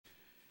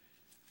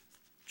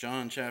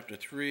John chapter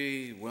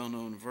 3,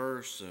 well-known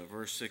verse,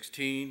 verse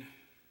 16.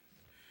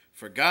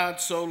 For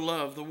God so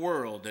loved the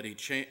world that he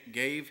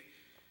gave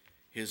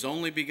his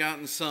only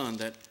begotten Son,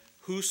 that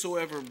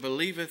whosoever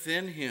believeth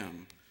in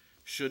him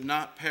should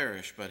not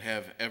perish, but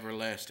have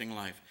everlasting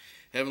life.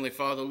 Heavenly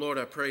Father, Lord,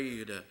 I pray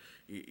you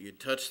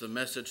touch the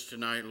message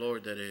tonight,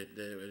 Lord, that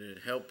it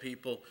help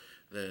people,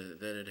 that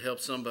it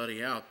help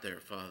somebody out there,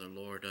 Father,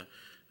 Lord,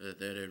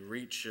 that it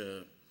reach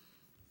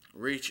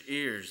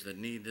ears that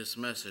need this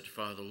message,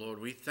 Father, Lord.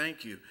 We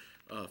thank you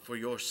for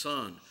your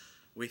Son.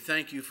 We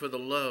thank you for the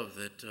love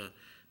that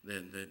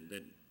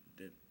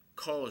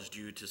caused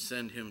you to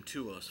send him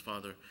to us,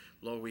 Father.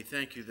 Lord, we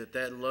thank you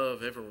that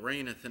love ever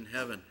reigneth in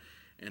heaven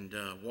and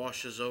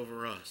washes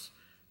over us.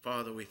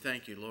 Father, we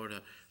thank you, Lord.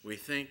 We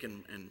think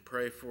and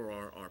pray for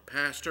our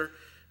pastor.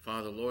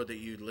 Father, Lord, that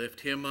you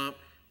lift him up,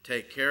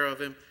 take care of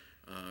him,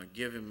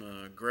 give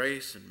him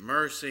grace and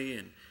mercy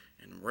and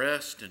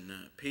rest and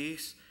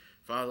peace.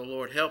 Father,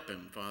 Lord, help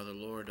him, Father,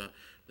 Lord,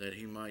 that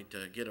he might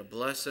get a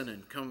blessing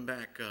and come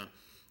back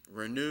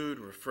renewed,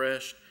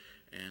 refreshed,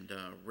 and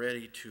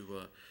ready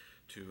to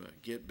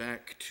get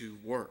back to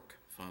work.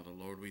 Father,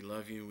 Lord, we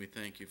love you. We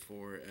thank you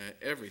for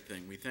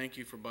everything. We thank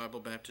you for Bible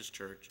Baptist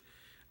Church.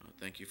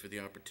 Thank you for the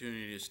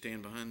opportunity to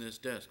stand behind this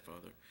desk,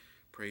 Father.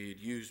 Pray you'd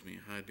use me,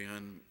 hide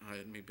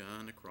me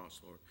behind the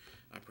cross, Lord.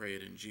 I pray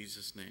it in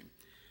Jesus' name.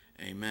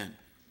 Amen.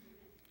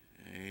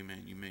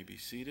 Amen. You may be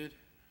seated.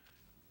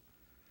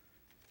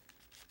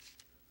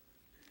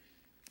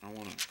 I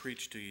want to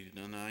preach to you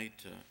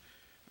tonight.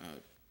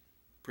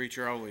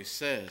 Preacher always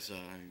says,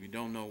 you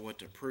don't know what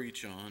to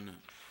preach on.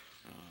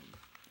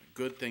 A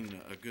good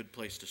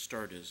place to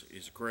start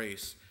is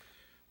grace.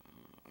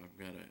 I've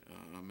got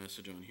a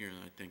message on here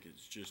that I think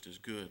is just as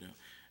good,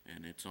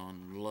 and it's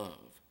on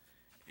love.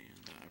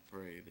 And I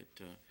pray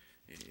that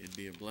it'd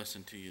be a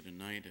blessing to you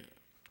tonight.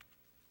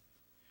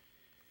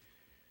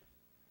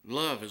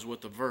 Love is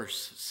what the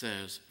verse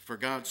says. For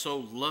God so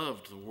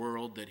loved the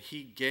world that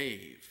he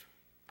gave.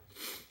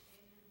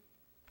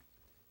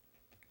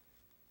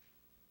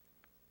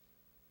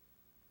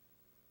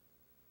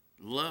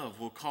 Love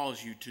will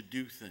cause you to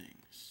do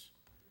things.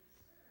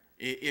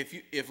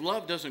 If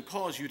love doesn't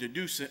cause you to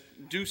do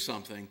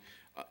something,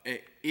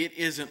 it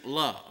isn't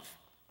love.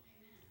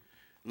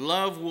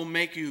 Love will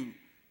make you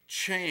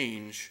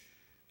change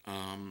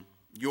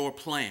your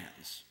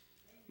plans.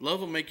 Love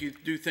will make you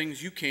do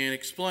things you can't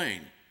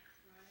explain.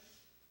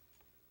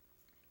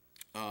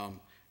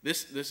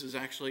 This is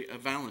actually a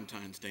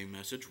Valentine's Day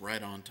message,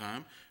 right on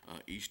time.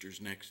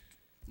 Easter's it's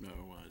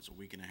a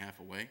week and a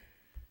half away.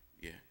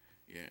 Yeah,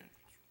 a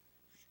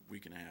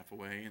week and a half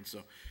away, and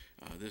so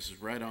this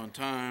is right on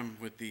time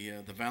with the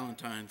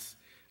Valentine's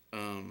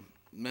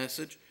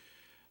message.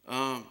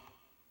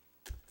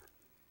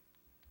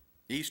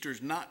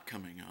 Easter's not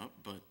coming up,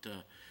 but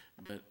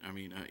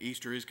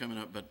Easter is coming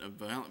up, but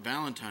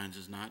Valentine's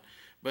is not.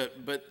 But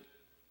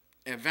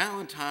at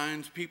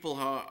Valentine's, people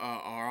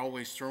are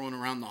always throwing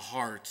around the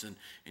hearts, and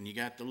you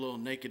got the little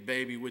naked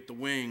baby with the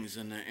wings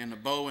and the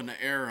bow and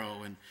the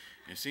arrow, and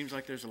it seems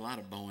like there's a lot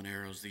of bow and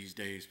arrows these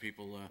days.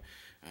 People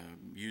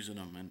using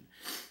them,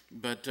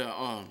 but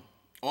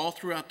all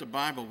throughout the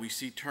Bible, we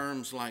see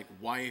terms like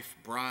wife,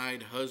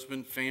 bride,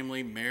 husband,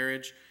 family,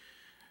 marriage.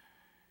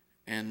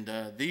 And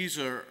these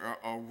are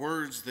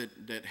words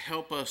that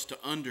help us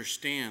to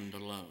understand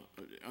love.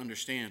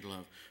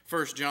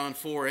 1 John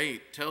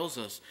 4:8 tells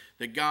us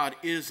that God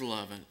is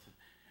love,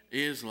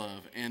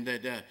 and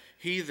that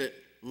he that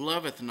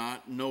loveth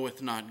not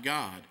knoweth not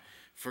God,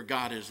 for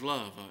God is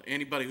love.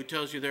 Anybody who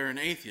tells you they're an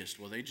atheist,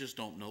 well, they just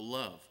don't know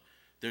love.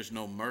 There's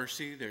no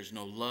mercy, there's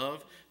no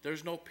love,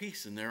 there's no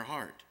peace in their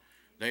heart.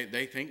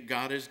 They think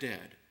God is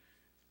dead.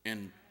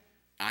 And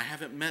I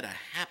haven't met a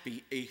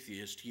happy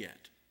atheist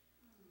yet.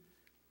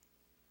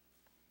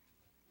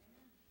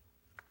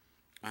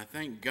 I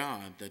thank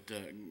God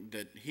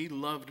that he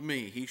loved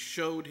me. He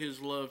showed his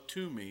love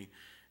to me,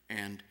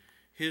 and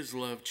his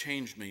love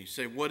changed me. You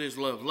say, what is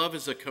love? Love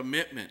is a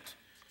commitment.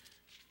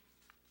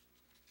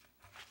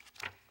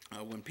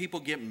 When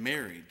people get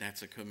married,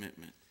 that's a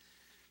commitment.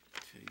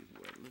 I'll tell you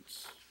what,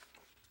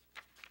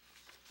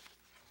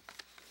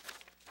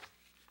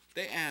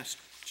 they asked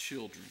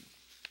children.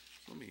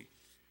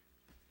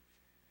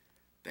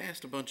 They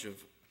asked a bunch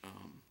of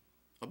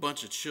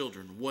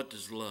children, what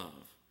does love?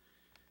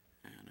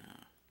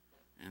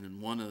 And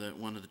then one of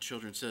the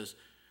children says,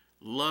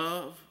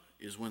 love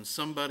is when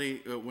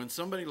somebody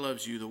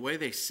loves you, the way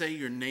they say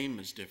your name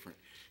is different.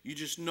 You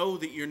just know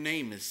that your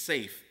name is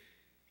safe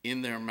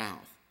in their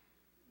mouth.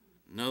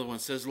 Another one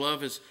says,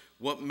 love is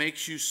what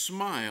makes you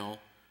smile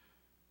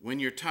when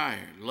you're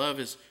tired. Love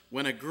is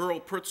when a girl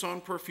puts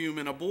on perfume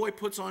and a boy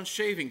puts on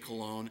shaving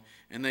cologne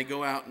and they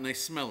go out and they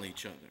smell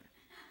each other.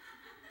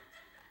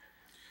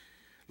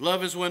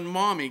 Love is when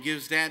mommy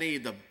gives daddy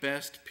the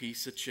best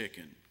piece of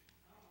chicken.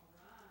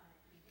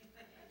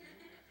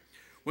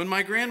 When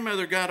my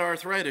grandmother got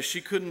arthritis, she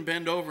couldn't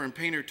bend over and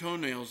paint her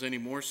toenails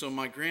anymore, so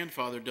my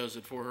grandfather does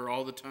it for her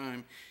all the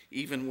time,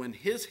 even when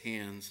his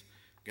hands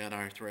got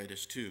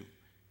arthritis too.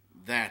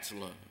 That's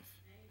love.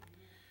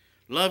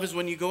 Love is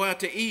when you go out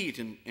to eat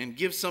and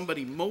give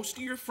somebody most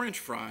of your French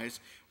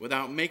fries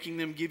without making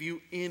them give you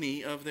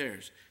any of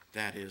theirs.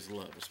 That is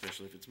love,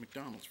 especially if it's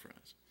McDonald's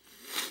fries.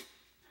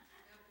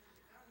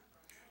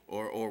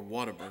 Or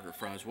Whataburger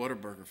fries.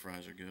 Whataburger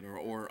fries are good.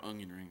 Or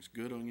onion rings.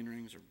 Good onion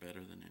rings are better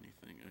than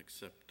anything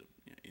except,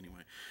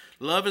 anyway.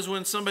 Love is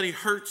when somebody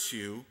hurts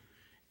you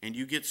and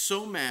you get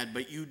so mad,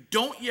 but you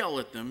don't yell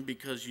at them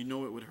because you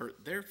know it would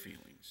hurt their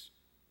feelings.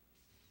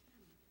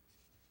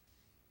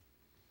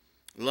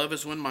 Love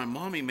is when my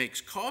mommy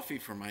makes coffee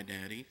for my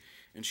daddy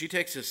and she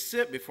takes a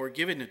sip before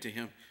giving it to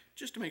him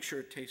just to make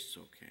sure it tastes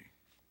okay.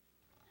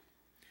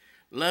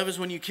 Love is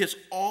when you kiss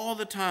all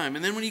the time,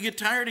 and then when you get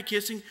tired of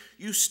kissing,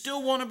 you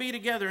still want to be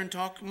together and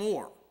talk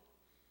more.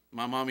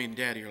 My mommy and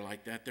daddy are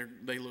like that.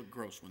 They look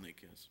gross when they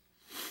kiss.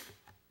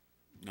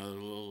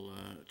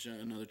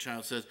 Another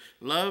child says,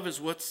 love is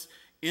what's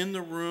in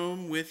the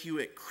room with you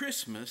at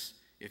Christmas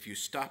if you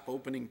stop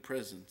opening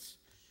presents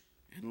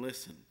and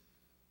listen.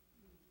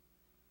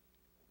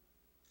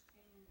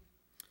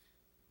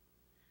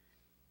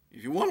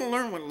 If you want to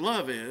learn what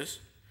love is,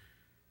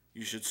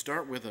 you should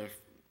start with a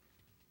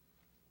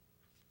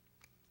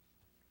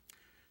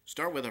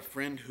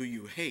friend who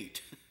you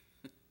hate.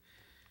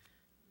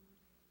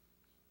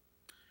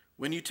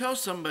 When you tell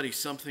somebody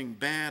something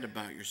bad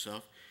about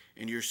yourself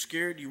and you're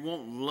scared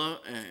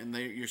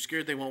you're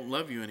scared they won't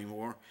love you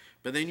anymore,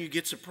 but then you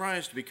get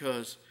surprised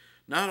because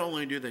not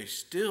only do they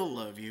still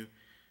love you,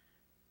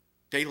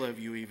 they love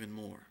you even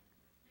more.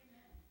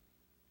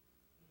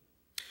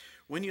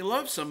 When you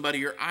love somebody,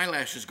 your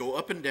eyelashes go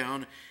up and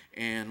down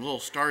and little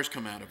stars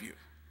come out of you.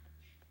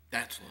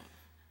 That's love.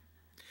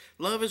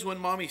 Love is when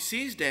mommy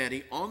sees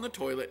daddy on the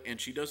toilet and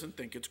she doesn't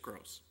think it's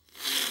gross.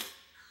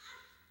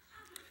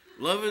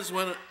 Love is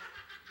when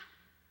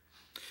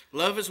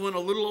a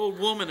little old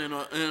woman and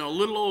a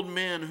little old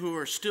man who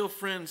are still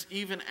friends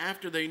even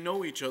after they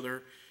know each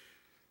other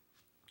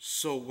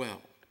so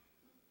well.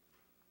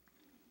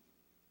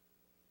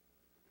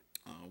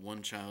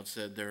 One child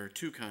said there are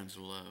two kinds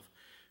of love.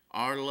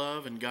 Our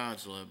love and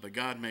God's love, but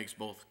God makes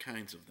both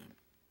kinds of them.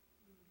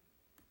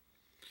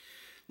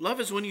 Love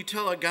is when you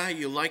tell a guy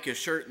you like his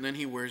shirt and then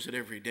he wears it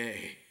every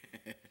day.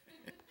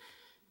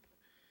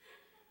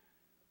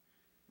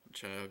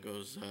 Child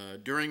goes,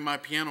 during my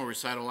piano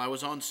recital, I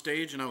was on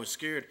stage and I was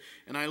scared.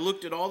 And I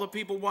looked at all the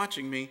people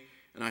watching me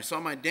and I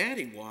saw my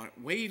daddy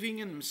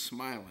waving and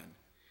smiling.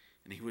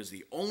 And he was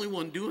the only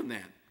one doing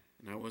that.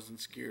 And I wasn't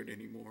scared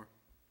anymore.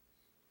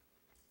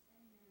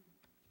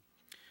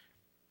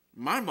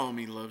 My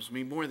mommy loves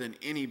me more than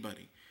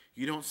anybody.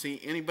 You don't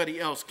see anybody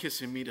else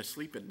kissing me to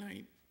sleep at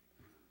night.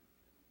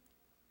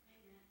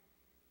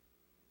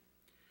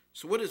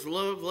 So what is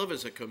love? Love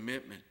is a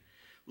commitment.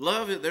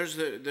 Love, there's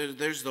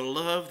the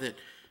love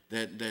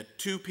that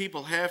two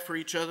people have for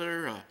each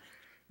other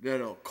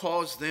that'll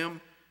cause them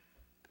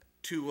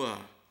to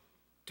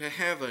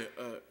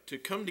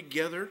come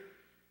together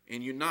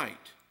and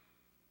unite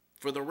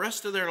for the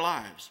rest of their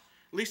lives.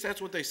 At least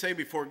that's what they say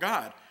before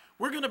God.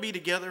 We're going to be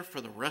together for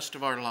the rest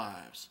of our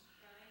lives.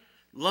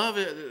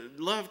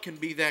 Love can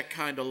be that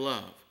kind of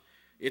love.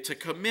 It's a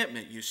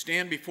commitment. You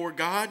stand before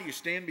God. You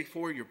stand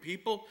before your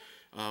people.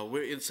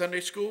 In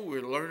Sunday school,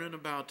 we're learning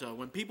about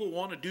when people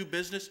want to do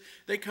business,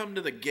 they come to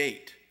the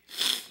gate.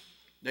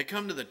 They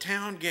come to the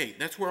town gate.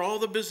 That's where all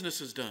the business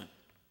is done.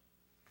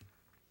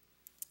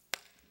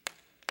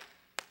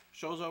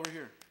 Show's over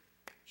here.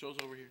 Show's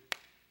over here.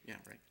 Yeah,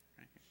 right here.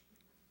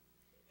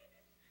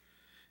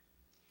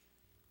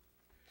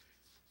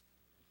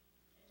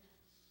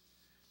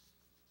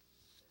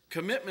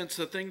 Commitment's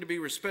a thing to be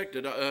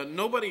respected.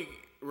 Nobody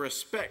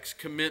respects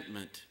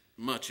commitment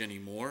much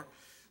anymore.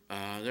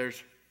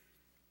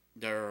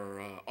 There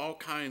are all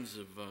kinds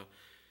of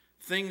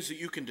things that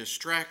you can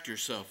distract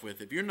yourself with.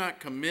 If you're not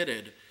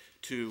committed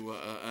to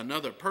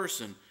another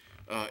person,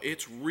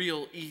 it's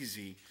real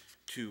easy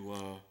to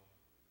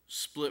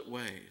split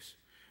ways.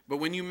 But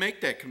when you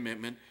make that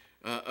commitment,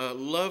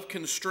 love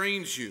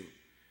constrains you.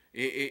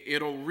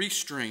 It'll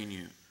restrain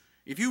you.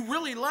 If you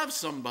really love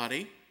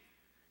somebody,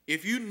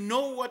 if you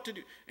know what to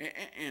do,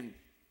 and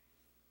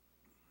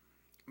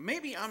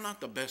maybe I'm not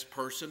the best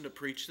person to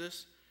preach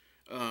this,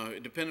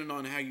 depending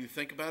on how you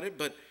think about it.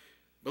 But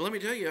let me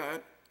tell you,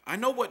 I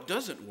know what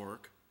doesn't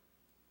work.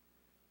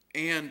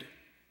 And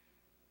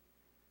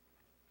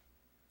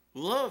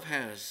love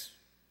has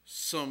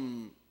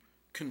some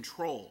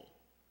control.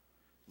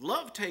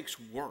 Love takes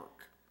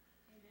work.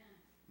 Amen.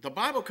 The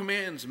Bible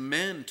commands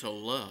men to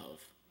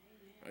love.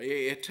 Amen.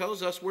 It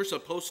tells us we're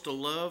supposed to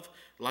love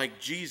like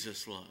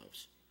Jesus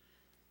loves.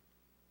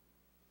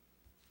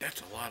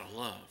 That's a lot of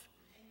love.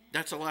 Amen.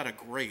 That's a lot of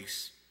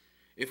grace.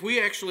 If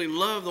we actually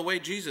love the way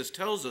Jesus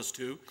tells us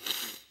to,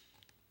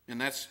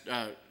 and that's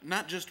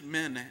not just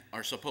men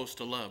are supposed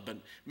to love, but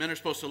men are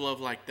supposed to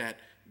love like that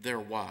their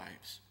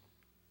wives.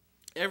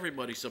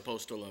 Everybody's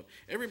supposed to love.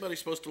 Everybody's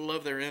supposed to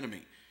love their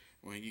enemy.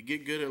 When you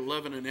get good at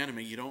loving an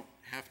enemy, you don't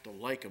have to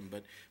like them.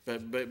 But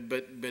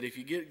if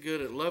you get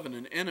good at loving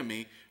an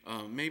enemy,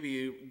 maybe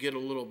you get a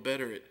little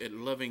better at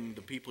loving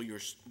the people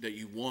that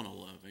you want to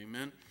love.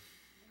 Amen.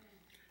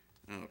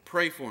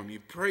 Pray for them. You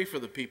pray for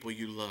the people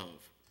you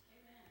love.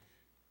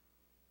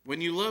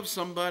 When you love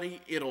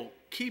somebody, it'll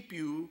keep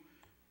you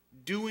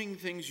doing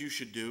things you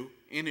should do,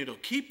 and it'll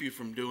keep you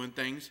from doing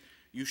things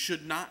you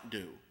should not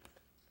do.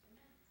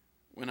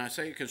 When I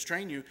say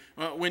constrain you,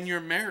 when you're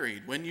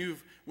married, when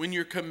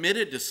you're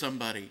committed to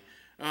somebody,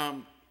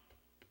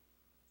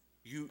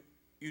 you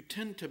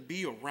tend to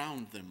be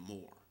around them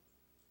more.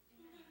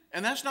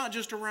 And that's not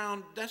just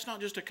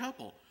a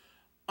couple.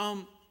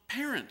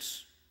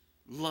 Parents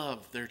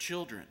love their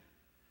children.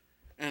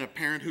 And a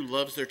parent who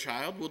loves their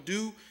child will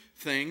do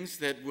things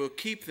that will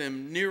keep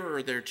them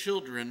nearer their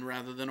children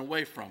rather than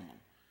away from them.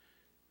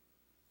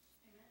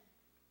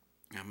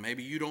 Now,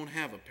 maybe you don't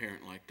have a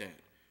parent like that.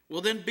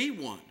 Well, then be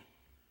one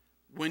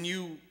when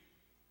you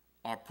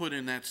are put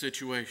in that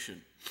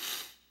situation.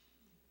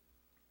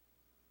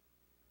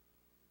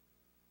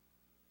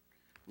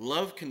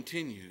 Love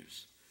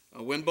continues.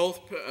 When both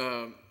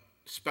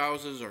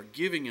spouses are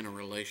giving in a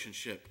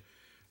relationship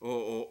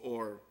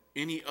or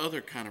any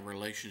other kind of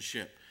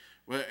relationship,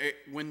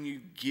 when you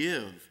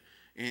give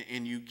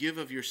and you give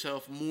of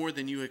yourself more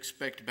than you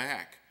expect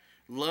back,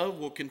 love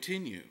will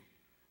continue.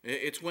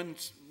 It's when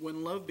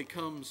love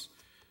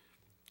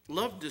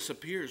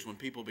disappears when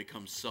people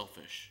become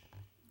selfish,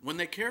 when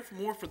they care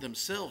more for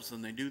themselves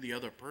than they do the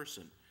other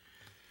person.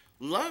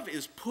 Love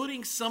is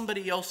putting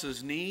somebody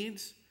else's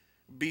needs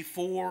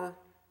before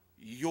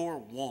your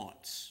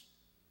wants.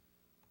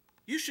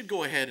 You should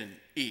go ahead and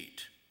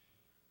eat.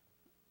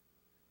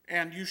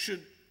 And you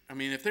should,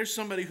 if there's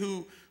somebody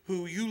who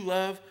you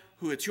love,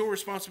 who it's your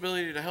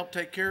responsibility to help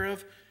take care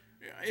of,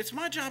 it's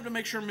my job to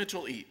make sure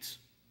Mitchell eats.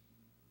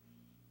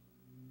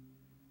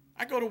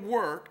 I go to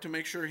work to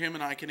make sure him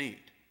and I can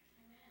eat.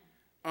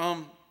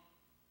 Found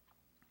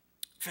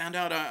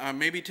out I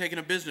may be taking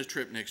a business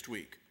trip next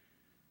week.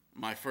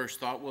 My first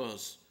thought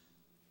was,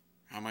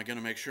 how am I going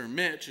to make sure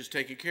Mitch is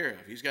taken care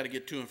of? He's got to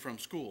get to and from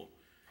school.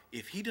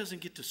 If he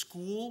doesn't get to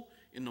school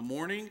in the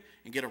morning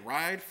and get a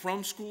ride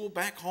from school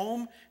back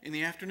home in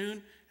the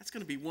afternoon, that's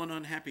going to be one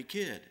unhappy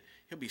kid.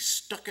 He'll be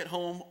stuck at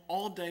home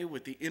all day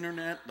with the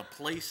internet, the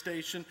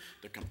PlayStation,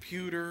 the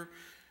computer,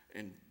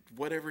 and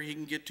whatever he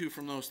can get to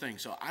from those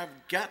things. So I've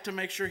got to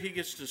make sure he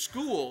gets to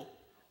school.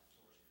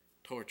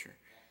 Torture.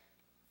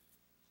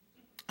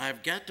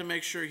 I've got to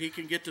make sure he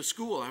can get to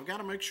school. I've got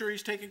to make sure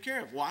he's taken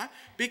care of. Why?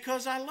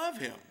 Because I love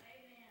him.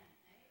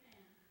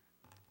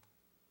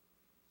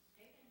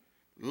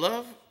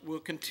 Love will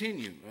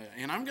continue,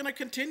 and I'm going to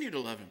continue to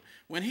love him.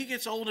 When he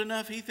gets old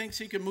enough, he thinks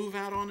he can move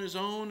out on his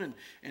own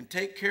and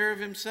take care of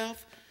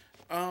himself,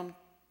 I'm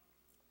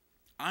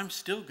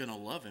still going to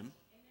love him.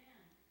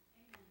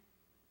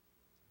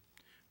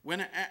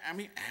 When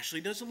Ashley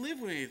doesn't live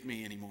with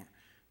me anymore,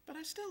 but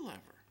I still love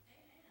her.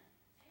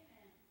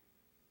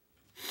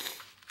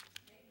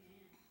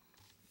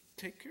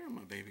 Take care of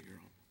my baby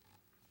girl.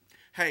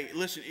 Hey,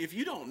 listen, if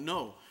you don't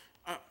know,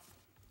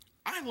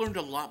 I learned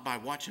a lot by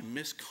watching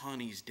Miss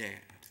Connie's dad.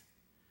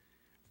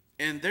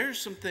 And there's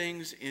some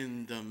things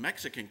in the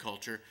Mexican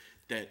culture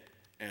that,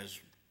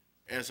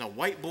 as a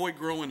white boy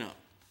growing up,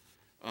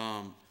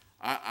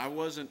 I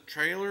wasn't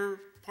trailer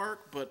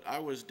park, but I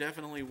was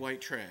definitely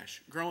white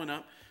trash. Growing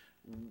up,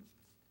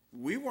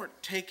 we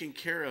weren't taken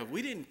care of.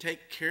 We didn't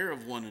take care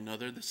of one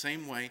another the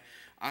same way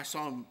I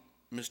saw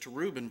Mr.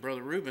 Reuben,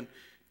 Brother Reuben,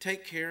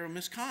 take care of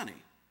Miss Connie.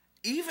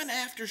 Even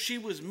after she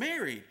was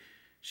married,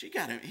 he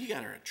got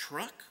her a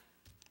truck.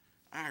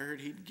 I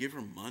heard he'd give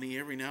her money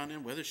every now and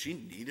then, whether she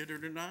needed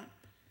it or not.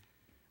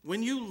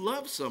 When you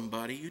love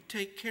somebody, you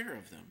take care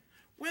of them,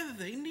 whether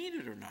they need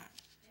it or not.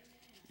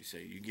 Amen. You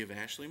say, you give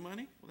Ashley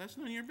money? Well, that's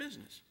none of your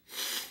business.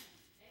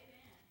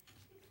 Amen.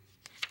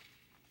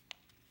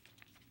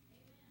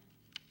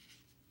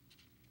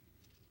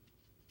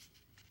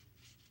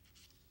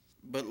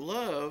 But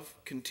love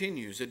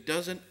continues. It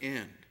doesn't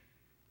end.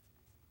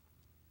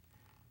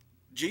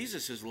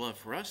 Jesus' love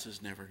for us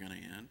is never going to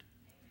end.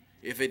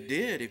 If it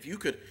did, if you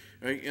could,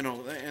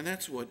 and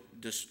that's what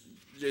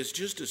is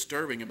just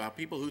disturbing about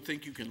people who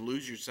think you can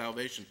lose your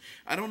salvation.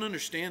 I don't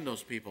understand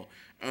those people.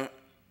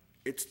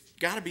 It's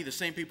got to be the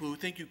same people who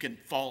think you can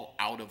fall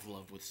out of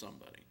love with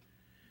somebody.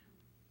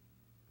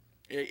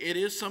 It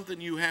is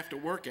something you have to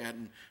work at,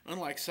 and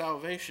unlike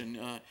salvation,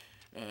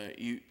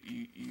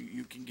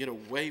 you can get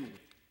away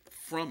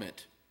from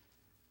it.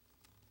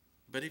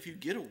 But if you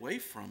get away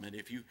from it,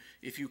 if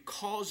you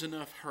cause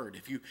enough hurt,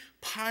 if you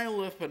pile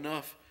up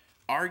enough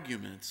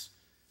arguments,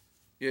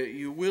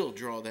 you will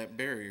draw that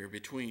barrier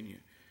between you.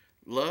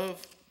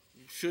 Love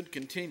should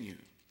continue.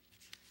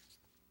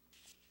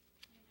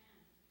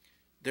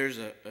 There's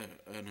an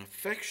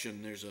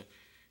affection.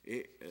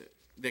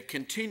 That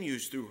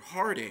continues through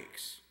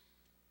heartaches,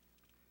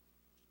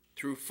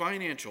 through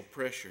financial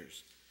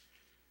pressures.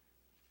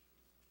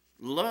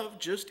 Love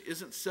just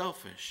isn't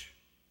selfish.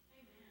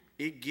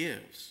 It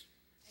gives.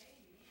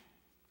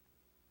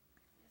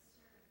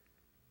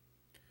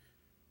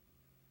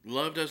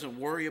 Love doesn't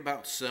worry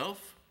about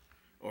self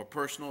or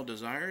personal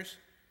desires.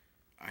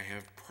 I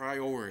have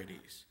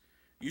priorities.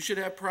 You should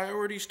have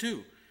priorities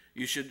too.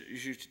 You should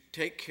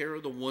take care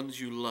of the ones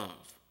you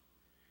love.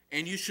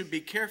 And you should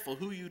be careful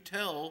who you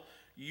tell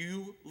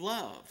you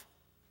love.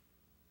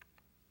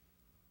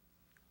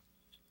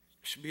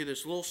 It should be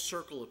this little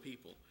circle of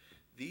people.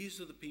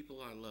 These are the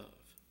people I love.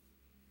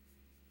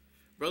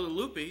 Brother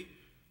Lupe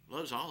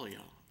loves all of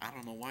y'all. I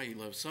don't know why he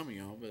loves some of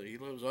y'all, but he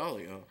loves all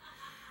of y'all.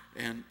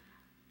 And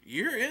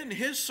you're in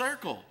his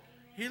circle.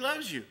 He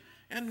loves you.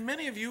 And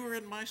many of you are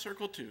in my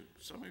circle too.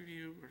 Some of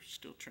you are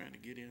still trying to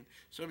get in.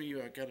 Some of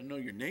you, I got to know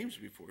your names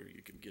before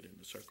you can get in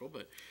the circle.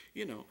 But,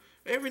 you know,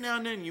 every now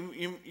and then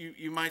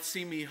you might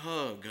see me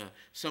hug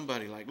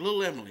somebody like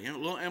little Emily.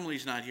 Little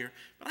Emily's not here,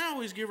 but I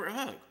always give her a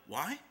hug.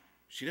 Why?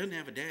 She doesn't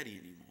have a daddy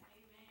anymore.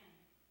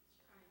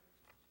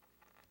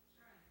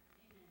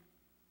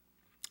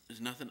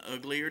 There's nothing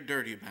ugly or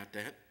dirty about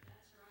that.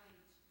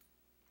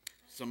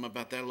 Something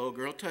about that little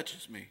girl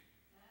touches me.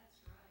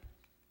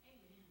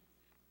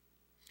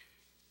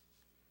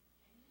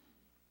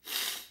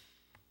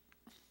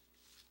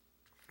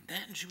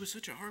 That, and she was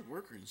such a hard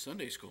worker in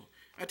Sunday school.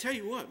 I tell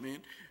you what, man.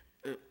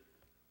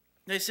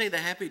 They say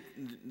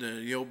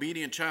the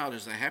obedient child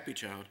is the happy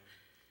child.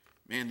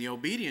 Man, the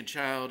obedient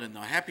child and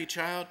the happy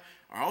child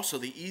are also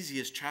the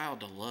easiest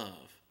child to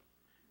love.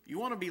 You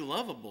want to be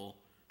lovable,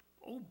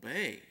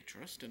 obey.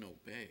 Trust and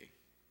obey.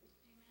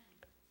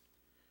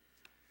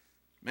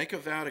 Make a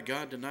vow to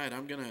God tonight.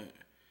 I'm going to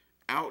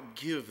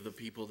outgive the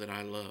people that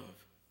I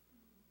love.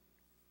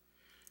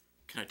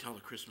 Can I tell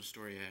the Christmas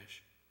story,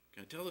 Ash?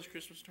 Can I tell this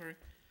Christmas story?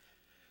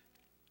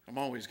 I'm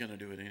always going to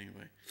do it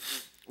anyway.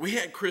 We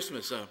had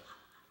Christmas,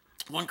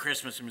 one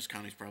Christmas, and Miss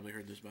Connie's probably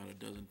heard this about a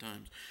dozen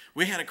times.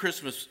 We had a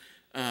Christmas,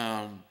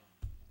 I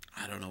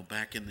don't know,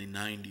 back in the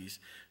 90s.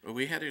 But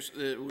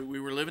we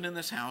were living in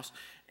this house,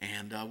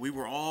 and we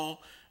were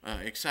all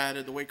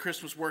excited. The way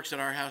Christmas works at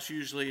our house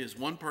usually is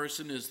one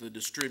person is the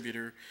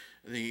distributor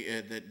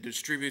that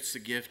distributes the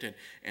gift,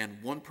 and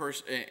one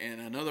person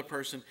and another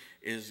person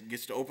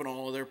gets to open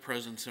all of their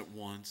presents at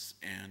once.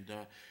 And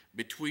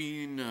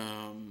between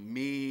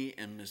me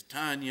and Miss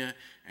Tanya,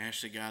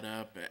 Ashley got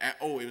up.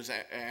 It was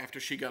after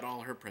she got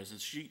all her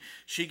presents.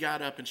 She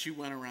got up and she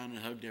went around and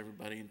hugged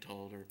everybody and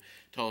told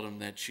them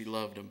that she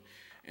loved them.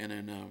 And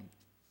then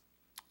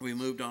we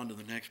moved on to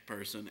the next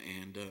person,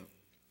 and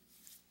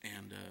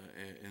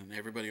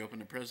everybody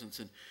opened the presents.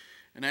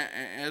 And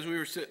as we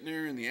were sitting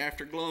there in the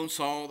afterglow,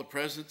 saw all the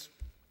presents,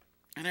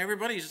 and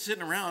everybody's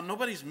sitting around,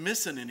 nobody's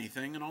missing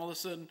anything. And all of a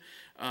sudden,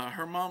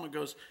 her mama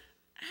goes,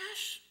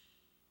 "Ash,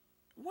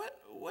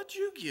 what'd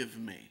you give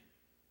me?"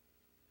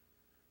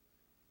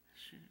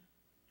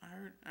 I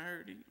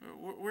already.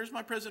 Where's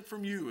my present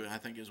from you? I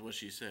think is what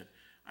she said.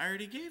 I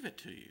already gave it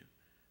to you.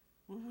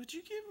 Well, what'd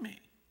you give me?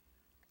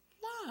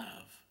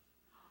 Love.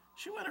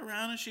 She went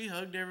around and she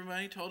hugged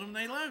everybody, told them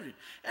they loved you.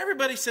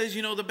 Everybody says,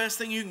 the best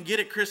thing you can get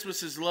at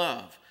Christmas is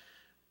love.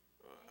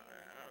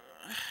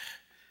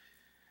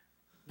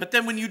 But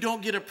then when you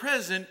don't get a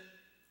present,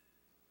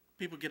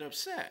 people get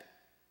upset.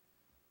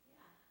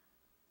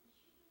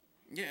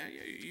 Yeah,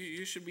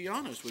 you should be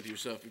honest with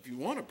yourself. If you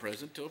want a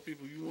present, tell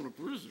people you want a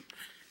present.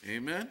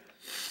 Amen?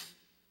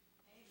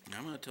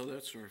 I'm going to tell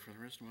that story for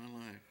the rest of my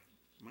life.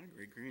 My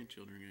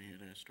great-grandchildren are going to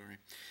hear that story.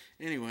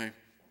 Anyway,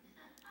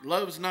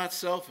 love's not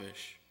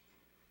selfish.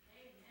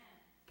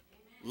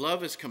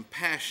 Love is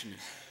compassionate.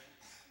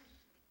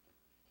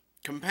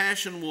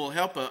 Compassion will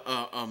help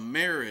a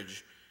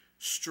marriage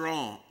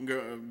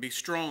be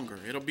stronger.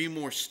 It'll be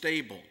more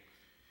stable.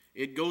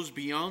 It goes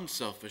beyond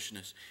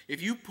selfishness.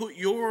 If you put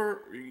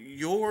your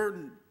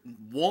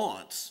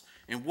wants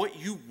and what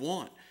you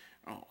want,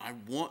 oh, I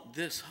want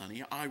this,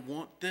 honey. I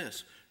want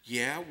this.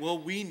 Yeah, well,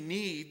 we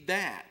need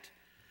that.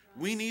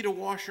 We need a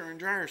washer and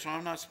dryer, so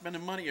I'm not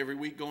spending money every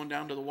week going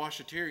down to the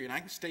washateria, and I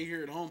can stay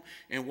here at home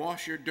and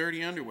wash your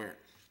dirty underwear.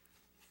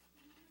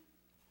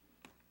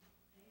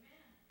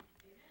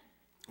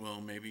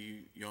 Well,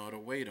 maybe you ought to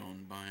wait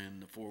on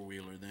buying the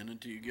four-wheeler then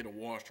until you get a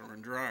washer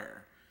and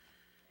dryer.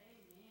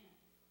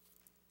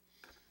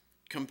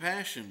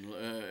 Compassion,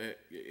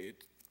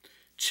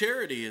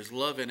 charity is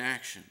love in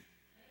action.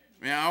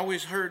 I mean, I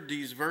always heard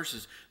these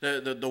verses.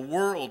 The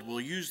world will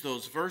use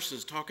those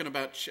verses talking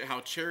about how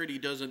charity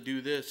doesn't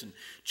do this and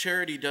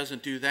charity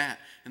doesn't do that.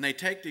 And they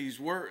take these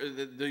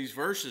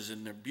verses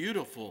and they're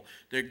beautiful,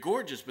 they're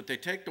gorgeous, but they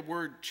take the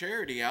word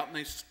charity out and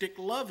they stick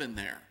love in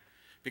there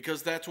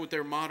because that's what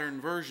their modern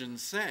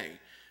versions say.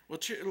 Well,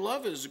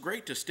 love is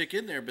great to stick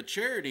in there, but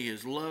charity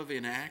is love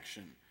in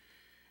action.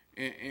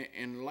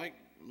 And like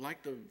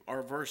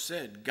our verse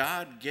said,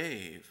 God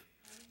gave.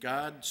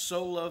 God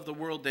so loved the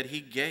world that he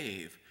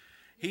gave.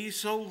 He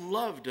so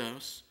loved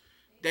us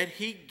that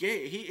he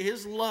gave.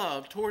 His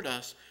love toward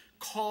us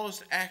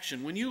caused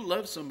action. When you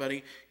love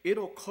somebody,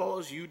 it'll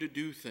cause you to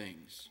do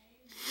things.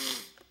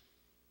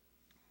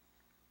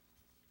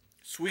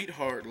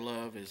 Sweetheart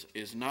love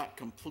is not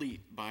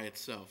complete by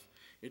itself.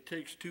 It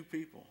takes two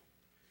people.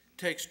 It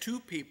takes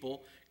two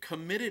people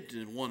committed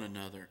to one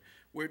another,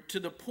 to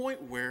the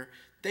point where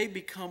they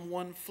become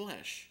one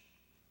flesh.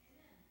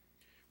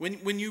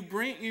 When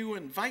you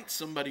invite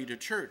somebody to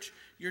church,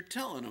 you're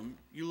telling them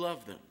you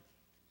love them.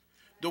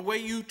 The way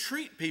you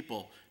treat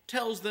people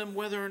tells them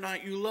whether or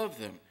not you love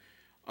them.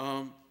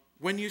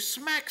 When you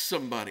smack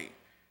somebody,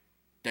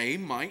 they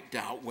might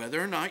doubt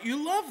whether or not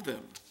you love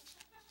them.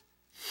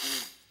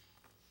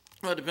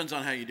 Well, it depends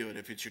on how you do it.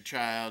 If it's your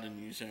child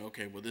and you say,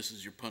 okay, well, this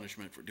is your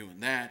punishment for doing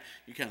that,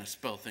 you kind of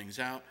spell things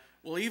out.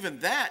 Well, even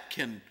that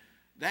can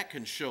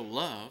show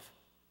love.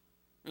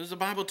 As the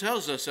Bible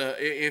tells us,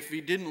 if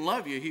he didn't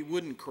love you, he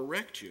wouldn't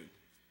correct you.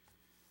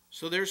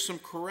 So there's some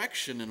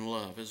correction in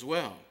love as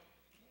well.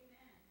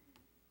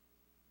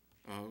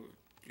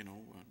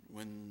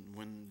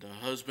 When the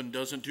husband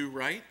doesn't do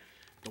right,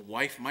 the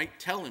wife might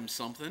tell him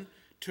something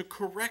to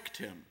correct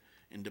him.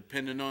 And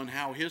depending on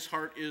how his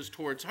heart is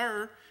towards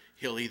her,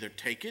 he'll either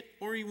take it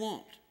or he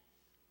won't.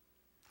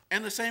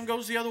 And the same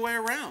goes the other way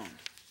around.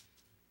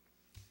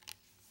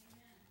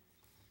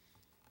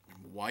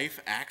 When wife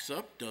acts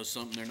up, does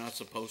something they're not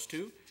supposed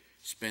to,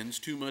 spends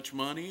too much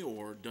money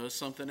or does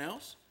something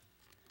else.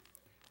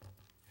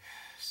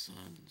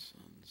 Son.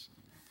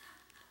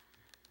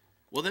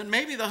 Well, then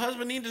maybe the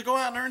husband needs to go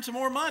out and earn some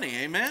more money.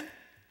 Amen?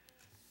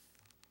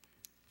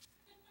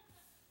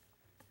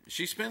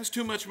 She spends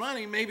too much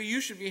money. Maybe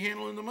you should be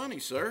handling the money,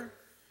 sir.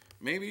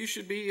 Maybe you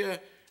should be,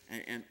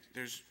 and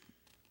there's,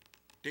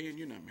 Dan,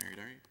 you're not married,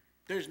 are you?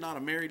 There's not a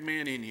married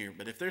man in here,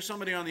 but if there's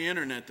somebody on the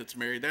internet that's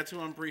married, that's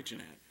who I'm preaching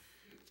at.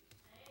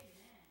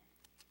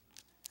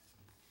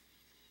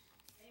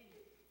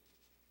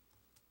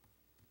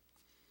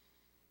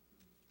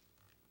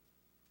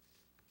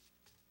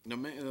 The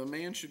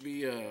man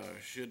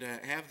should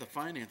have the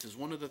finances.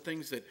 One of the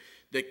things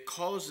that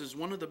causes,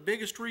 one of the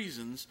biggest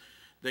reasons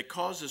that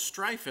causes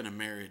strife in a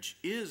marriage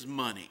is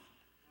money,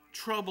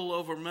 trouble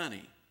over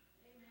money.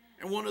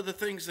 And one of the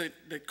things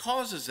that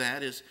causes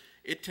that is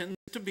it tends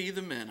to be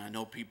the men. I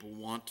know people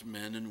want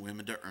men and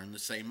women to earn the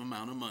same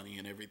amount of money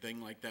and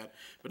everything like that,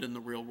 but in the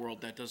real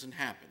world that doesn't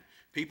happen.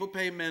 People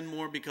pay men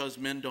more because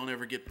men don't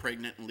ever get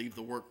pregnant and leave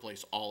the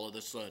workplace all of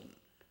a sudden.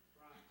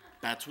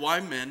 That's why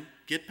men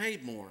get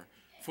paid more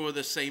for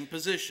the same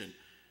position.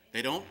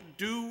 They don't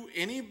do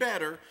any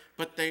better,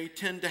 but they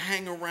tend to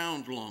hang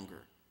around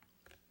longer.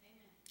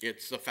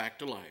 It's a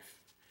fact of life.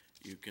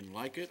 You can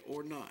like it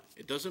or not.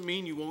 It doesn't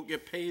mean you won't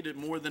get paid at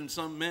more than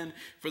some men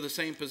for the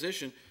same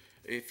position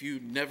if you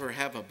never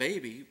have a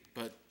baby,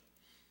 but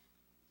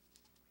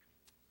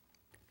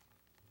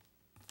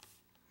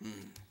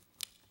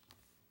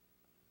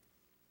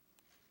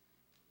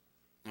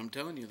I'm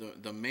telling you,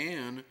 the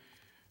man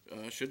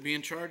should be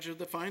in charge of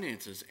the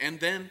finances. And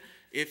then,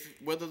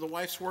 whether the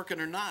wife's working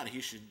or not,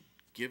 he should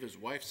give his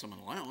wife some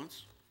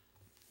allowance.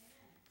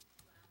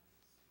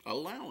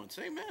 Allowance,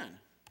 amen.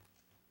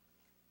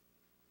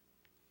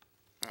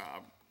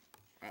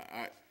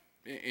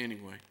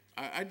 Anyway,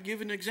 I'd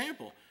give an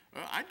example.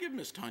 I'd give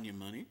Miss Tanya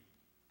money.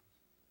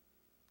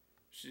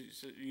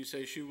 You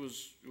say she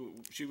was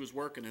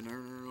working and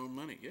earning her own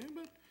money. Yeah,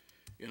 but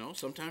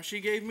sometimes she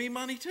gave me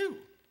money too.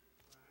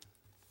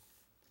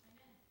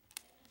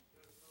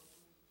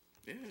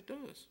 Yeah, it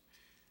does.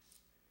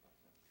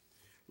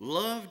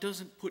 Love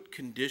doesn't put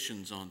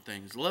conditions on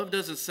things. Love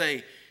doesn't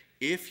say,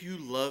 if you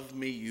love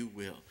me, you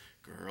will.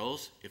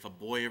 Girls, if a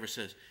boy ever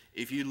says,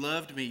 if you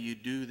loved me,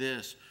 you'd do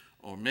this.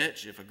 Or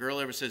Mitch, if a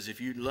girl ever says,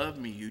 if you love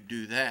me, you'd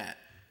do that.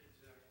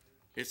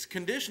 It's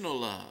conditional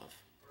love.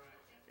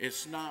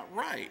 It's not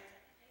right.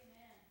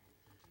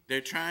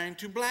 They're trying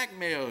to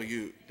blackmail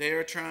you.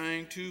 They're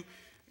trying to,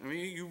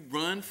 you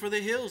run for the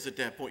hills at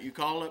that point. You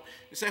call up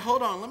and say,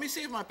 hold on, let me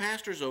see if my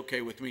pastor's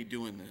okay with me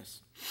doing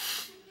this.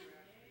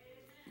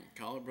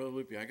 Call up Brother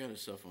Lupe. I got his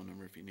cell phone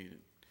number if you need it.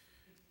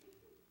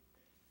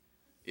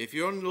 If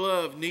your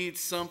love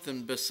needs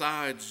something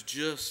besides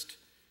just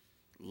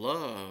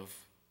love,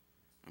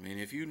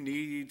 if you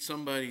need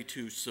somebody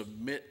to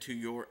submit to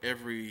your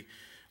everything,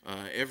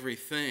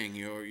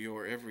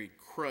 your every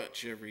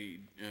crutch, every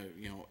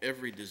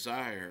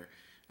desire,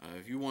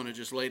 if you want to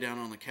just lay down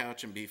on the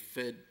couch and be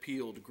fed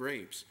peeled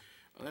grapes,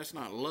 that's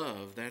not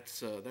love.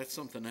 That's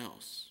something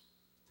else.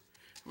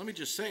 Let me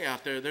just say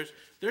out there,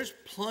 there's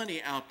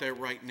plenty out there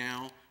right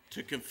now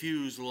to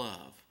confuse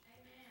love.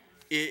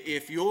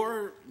 If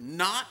you're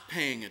not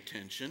paying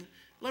attention,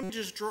 let me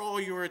just draw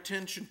your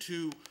attention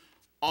to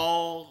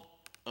all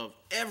of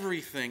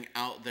everything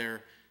out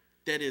there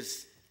that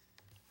is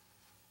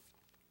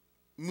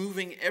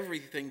moving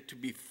everything to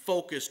be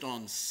focused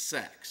on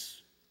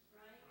sex.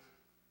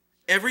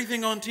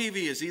 Everything on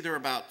TV is either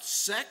about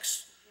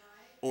sex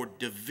or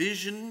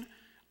division.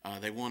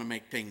 They want to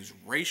make things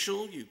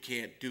racial. You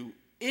can't do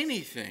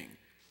anything.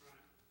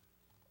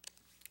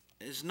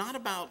 It's not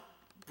about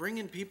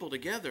bringing people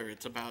together.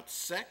 It's about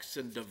sex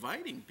and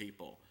dividing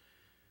people.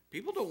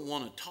 People don't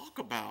want to talk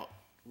about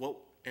what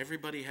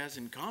everybody has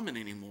in common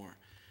anymore.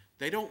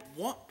 They don't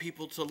want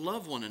people to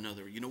love one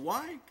another. You know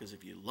why? Because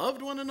if you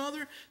loved one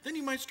another, then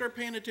you might start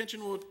paying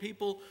attention to what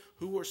people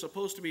who are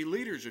supposed to be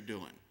leaders are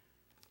doing.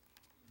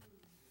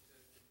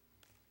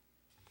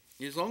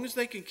 As long as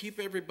they can keep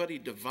everybody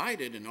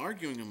divided and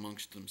arguing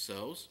amongst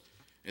themselves,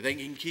 and they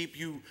can keep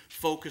you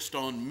focused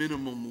on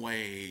minimum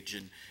wage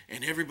and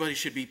everybody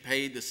should be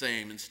paid the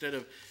same instead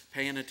of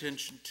paying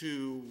attention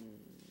to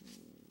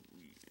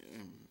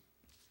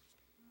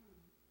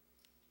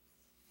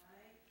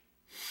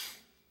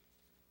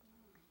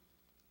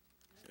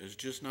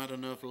just not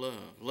enough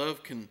love.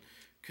 Love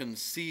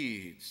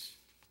concedes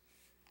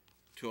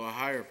to a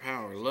higher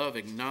power. Love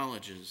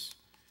acknowledges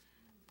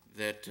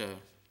that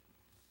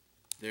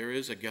there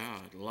is a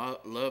God.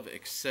 Love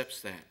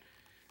accepts that.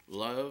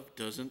 Love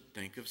doesn't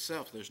think of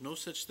self. There's no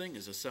such thing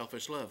as a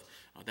selfish love.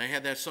 They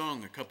had that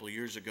song a couple of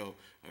years ago,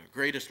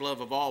 Greatest Love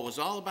of All, was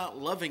all about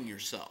loving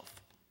yourself.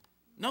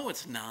 No,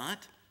 it's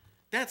not.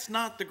 That's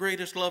not the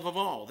greatest love of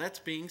all. That's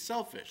being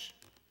selfish.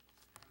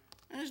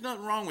 And there's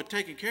nothing wrong with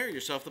taking care of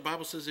yourself. The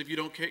Bible says if you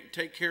don't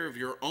take care of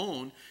your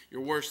own,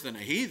 you're worse than a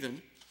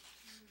heathen.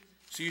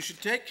 So you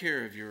should take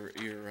care of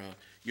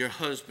your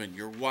husband,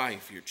 your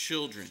wife, your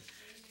children.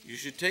 You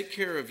should take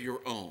care of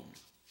your own.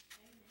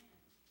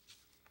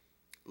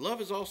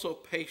 Love is also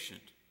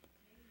patient,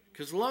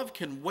 because love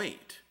can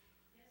wait.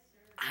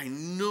 I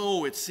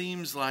know it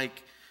seems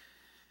like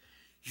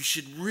you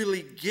should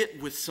really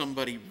get with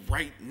somebody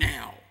right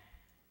now.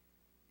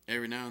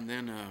 Every now and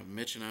then,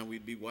 Mitch and I,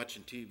 we'd be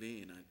watching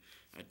TV, and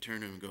I'd turn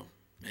to him and go,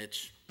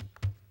 Mitch,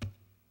 I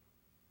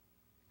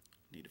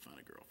need to find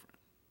a girlfriend.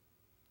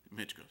 And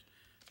Mitch goes,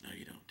 no,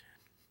 you don't,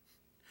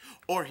 Dad.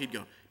 Or he'd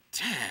go,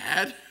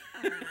 Dad.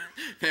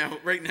 Now,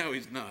 right now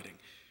he's nodding.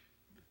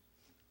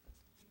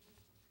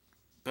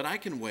 But I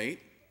can wait.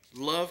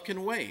 Love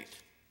can wait.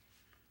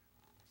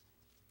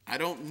 I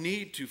don't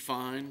need to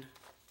find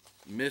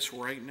Miss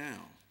right now.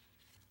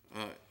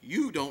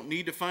 You don't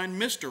need to find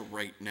Mr.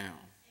 right now.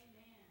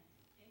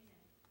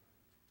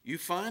 You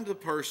find the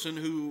person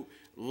who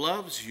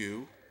loves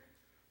you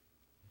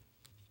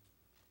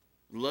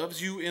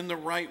in the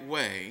right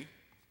way,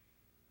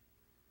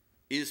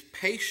 is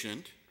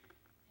patient,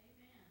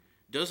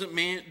 doesn't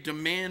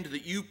demand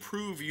that you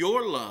prove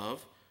your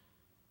love,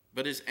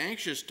 but is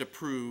anxious to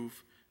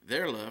prove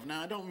their love.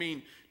 Now, I don't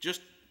mean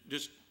just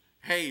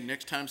hey,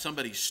 next time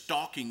somebody's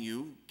stalking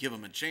you, give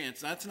them a chance.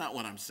 That's not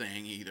what I'm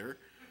saying either.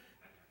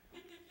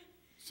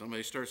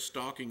 Somebody starts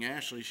stalking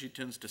Ashley, she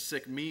tends to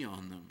sick me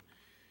on them.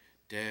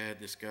 Dad,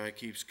 this guy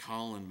keeps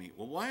calling me.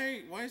 Well,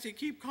 why does he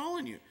keep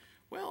calling you?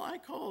 Well, I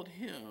called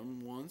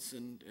him once,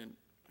 and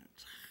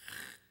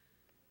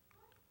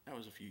that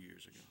was a few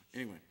years ago.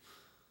 Anyway.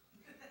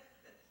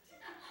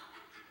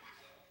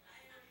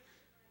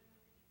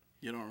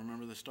 You don't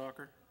remember the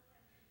stalker?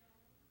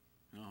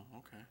 Oh,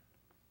 okay.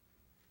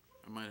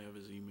 I might have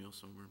his email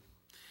somewhere.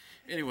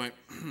 Anyway,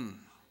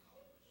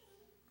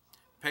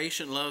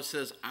 patient love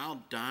says,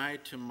 I'll die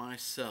to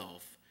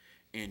myself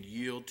and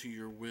yield to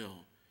your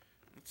will.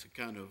 That's the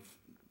kind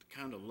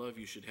of love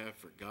you should have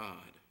for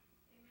God.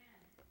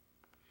 Amen.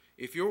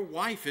 If your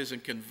wife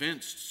isn't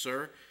convinced,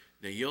 sir,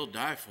 that you'll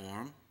die for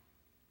him,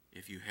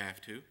 if you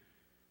have to,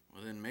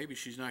 well, then maybe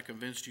she's not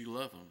convinced you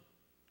love him.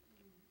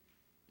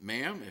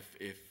 Ma'am,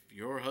 if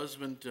your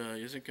husband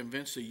isn't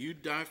convinced that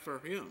you'd die for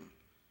him,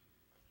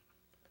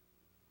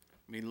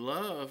 I mean,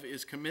 love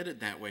is committed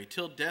that way.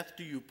 Till death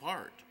do you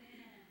part.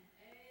 Amen.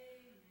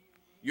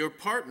 Your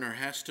partner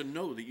has to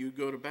know that you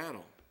go to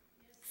battle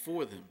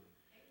for them.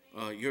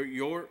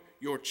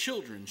 Your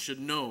children should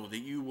know that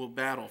you will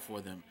battle for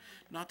them.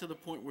 Not to the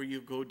point where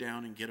you go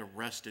down and get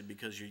arrested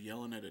because you're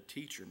yelling at a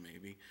teacher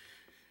maybe.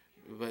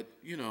 But,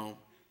 you know.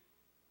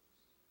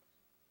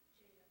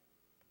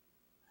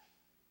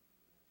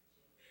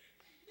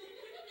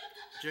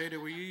 Jada,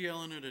 were you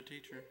yelling at a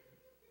teacher?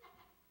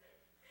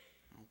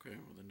 Okay,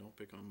 well then don't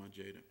pick on my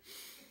Jada.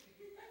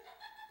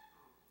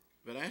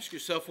 But ask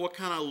yourself, what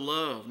kind of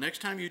love? Next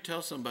time you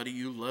tell somebody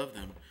you love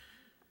them,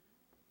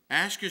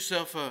 ask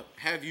yourself,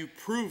 have you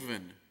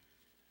proven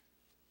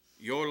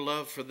your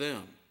love for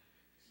them?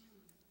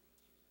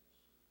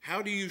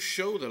 How do you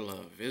show the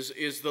love?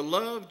 Is the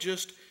love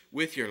just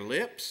with your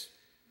lips?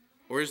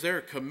 Or is there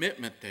a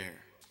commitment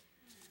there?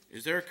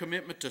 Is there a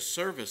commitment to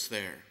service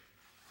there?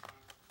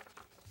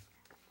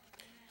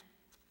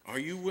 Are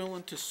you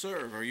willing to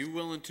serve? Are you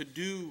willing to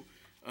do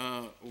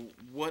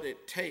what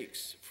it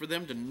takes for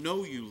them to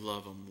know you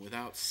love them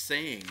without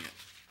saying it?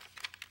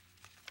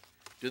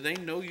 Do they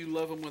know you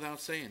love them without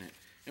saying it?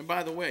 And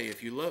by the way,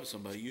 if you love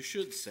somebody, you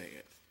should say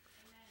it.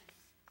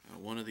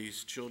 One of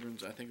these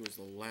children's, I think it was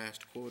the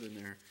last quote in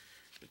there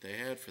that they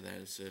had for that.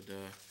 It said,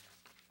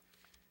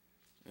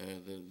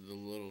 the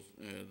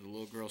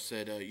little girl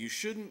said, you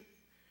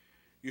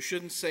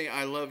shouldn't say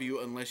I love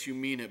you unless you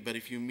mean it, but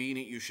if you mean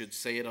it, you should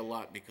say it a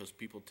lot because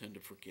people tend to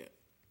forget.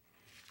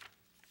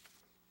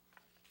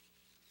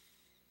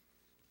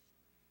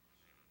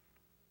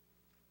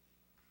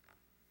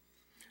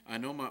 I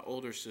know my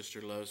older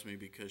sister loves me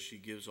because she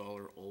gives all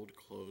her old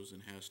clothes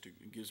and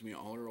gives me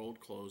all her old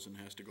clothes and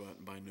has to go out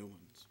and buy new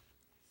ones.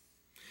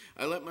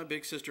 I let my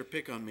big sister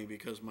pick on me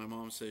because my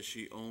mom says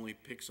she only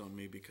picks on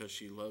me because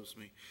she loves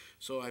me.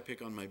 So I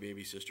pick on my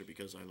baby sister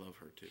because I love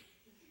her too.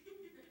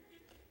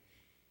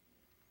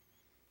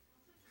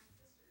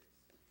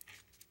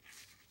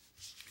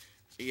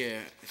 Yeah,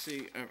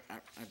 see,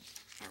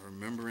 I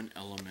remember in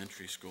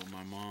elementary school,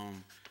 my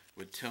mom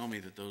would tell me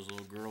that those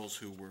little girls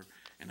who were,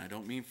 and I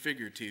don't mean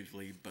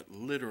figuratively, but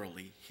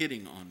literally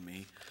hitting on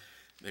me,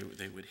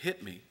 they would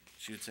hit me.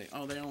 She would say,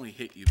 oh, they only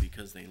hit you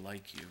because they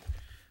like you.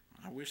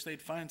 I wish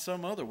they'd find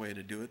some other way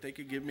to do it. They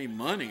could give me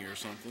money or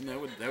something. That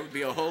would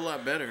be a whole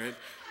lot better.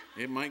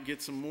 It might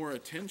get some more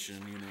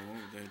attention,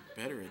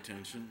 better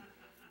attention.